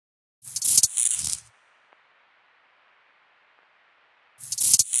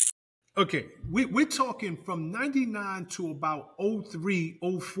Okay, we're talking from 99 to about 03,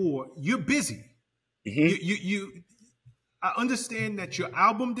 04. You're busy. Hmm. You I understand that your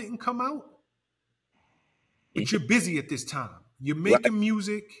album didn't come out, but you're busy at this time. You're Right. making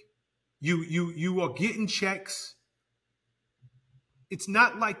music, you are getting checks. It's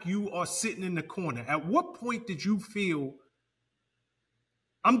not like you are sitting in the corner. At what point did you feel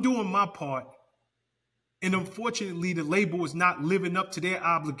I'm doing my part and unfortunately the label is not living up to their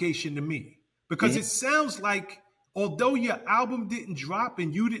obligation to me? Because Hmm. it sounds like although your album didn't drop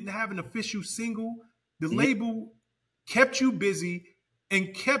and you didn't have an official single, the Hmm. label kept you busy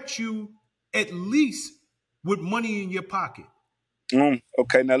and kept you at least with money in your pocket.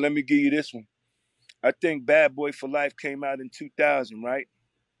 Okay, now let me give you this one. I think Bad Boy for Life came out in 2000, right?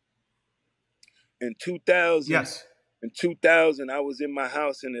 In 2000, Yes. I was in my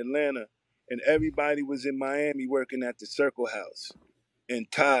house in Atlanta, and everybody was in Miami working at the Circle House.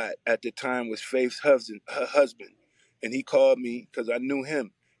 And Todd at the time was Faith's husband, her husband, and he called me because I knew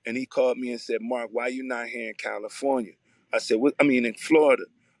him, and he called me and said, "Mark, why you not here in California?" I said, "What? I mean, in Florida."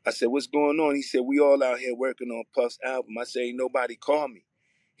 I said, "What's going on?" He said, "We all out here working on Puff's album." I said, "Ain't nobody call me."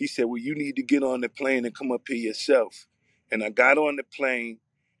 He said, "Well, you need to get on the plane and come up here yourself." And I got on the plane,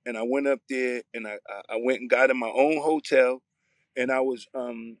 and I went up there, and I went and got in my own hotel, and I was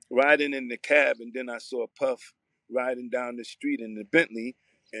riding in the cab, and then I saw Puff riding down the street in the Bentley,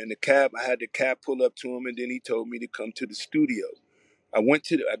 and I had the cab pull up to him, and then he told me to come to the studio. I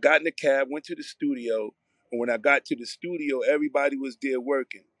got in the cab, went to the studio, and when I got to the studio, everybody was there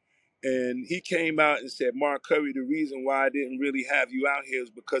working. And he came out and said, "Mark Curry, the reason why I didn't really have you out here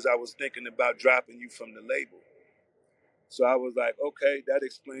is because I was thinking about dropping you from the label." So I was like, okay, that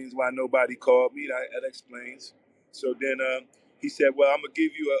explains why nobody called me. That explains. So then he said, well, I'm gonna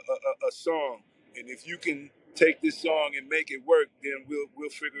give you a song, and if you can take this song and make it work, then we'll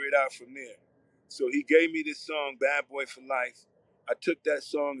figure it out from there. So he gave me this song, Bad Boy for Life. I took that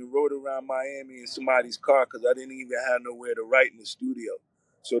song and rode around Miami in somebody's car because I didn't even have nowhere to write in the studio.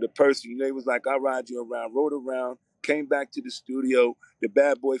 So the person, they was like, I'll ride you around, rode around, came back to the studio. The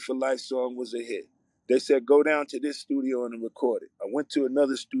Bad Boy for Life song was a hit. They said, go down to this studio and record it. I went to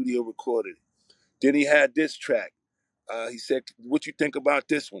another studio, recorded it. Then he had this track. He said, what you think about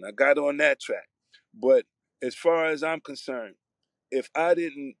this one? I got on that track. But as far as I'm concerned, if I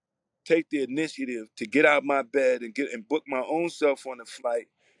didn't take the initiative to get out my bed and book my own self on a flight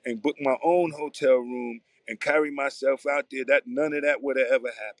and book my own hotel room and carry myself out there, that none of that would have ever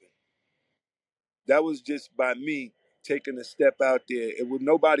happened. That was just by me taking a step out there. It was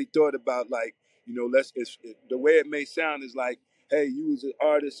nobody thought about like, the way it may sound is like, hey, you was an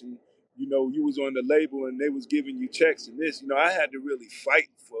artist and you was on the label and they was giving you checks and this. I had to really fight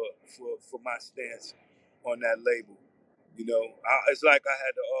for my stance on that label. It's like I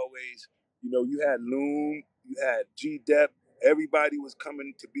had to always, you had Loon, you had G Dep, everybody was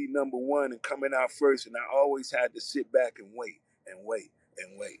coming to be number one and coming out first, and I always had to sit back and wait and wait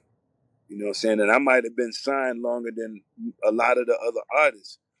and wait. You know what I'm saying? And I might have been signed longer than a lot of the other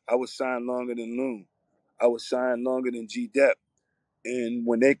artists. I was signed longer than Loon. I was signed longer than G Dep. And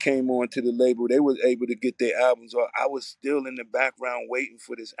when they came on to the label, they was able to get their albums off. I was still in the background waiting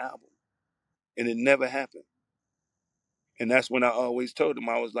for this album. And it never happened. And that's when I always told them,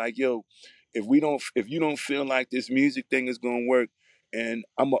 I was like, yo, if you don't feel like this music thing is gonna work, and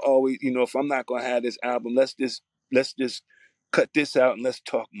I'm gonna always, if I'm not gonna have this album, let's just cut this out and let's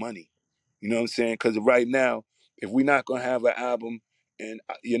talk money. You know what I'm saying? Because right now, if we're not gonna have an album and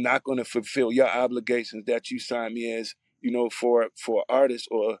you're not gonna fulfill your obligations that you signed me as, for artists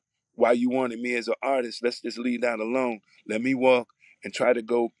or why you wanted me as an artist, let's just leave that alone. Let me walk and try to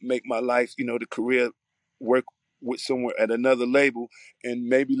go make my life, the career work with somewhere at another label, and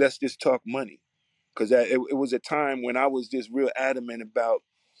maybe let's just talk money. Because it was a time when I was just real adamant about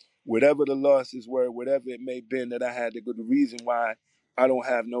whatever the losses were, whatever it may have been, that I had to go. The reason why I don't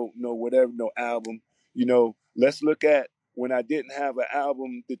have no album, let's look at when I didn't have an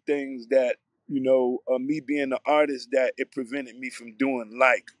album, the things that, me being the artist, that it prevented me from doing.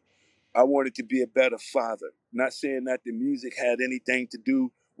 Like, I wanted to be a better father. Not saying that the music had anything to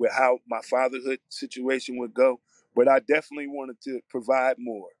do with how my fatherhood situation would go, but I definitely wanted to provide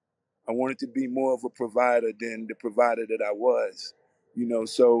more. I wanted to be more of a provider than the provider that I was.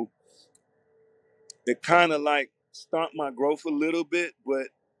 So it kind of like stopped my growth a little bit, but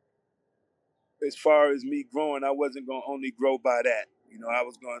as far as me growing, I wasn't going to only grow by that. I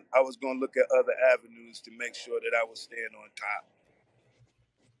was going to look at other avenues to make sure that I was staying on top.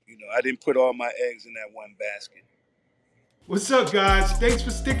 I didn't put all my eggs in that one basket. What's up, guys? Thanks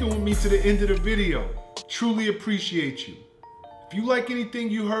for sticking with me to the end of the video. Truly appreciate you. If you like anything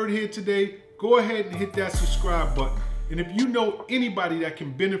you heard here today, go ahead and hit that subscribe button. And if you know anybody that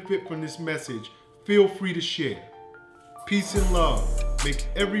can benefit from this message, feel free to share. Peace and love. Make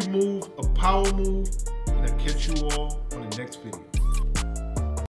every move a power move, and I'll catch you all on the next video.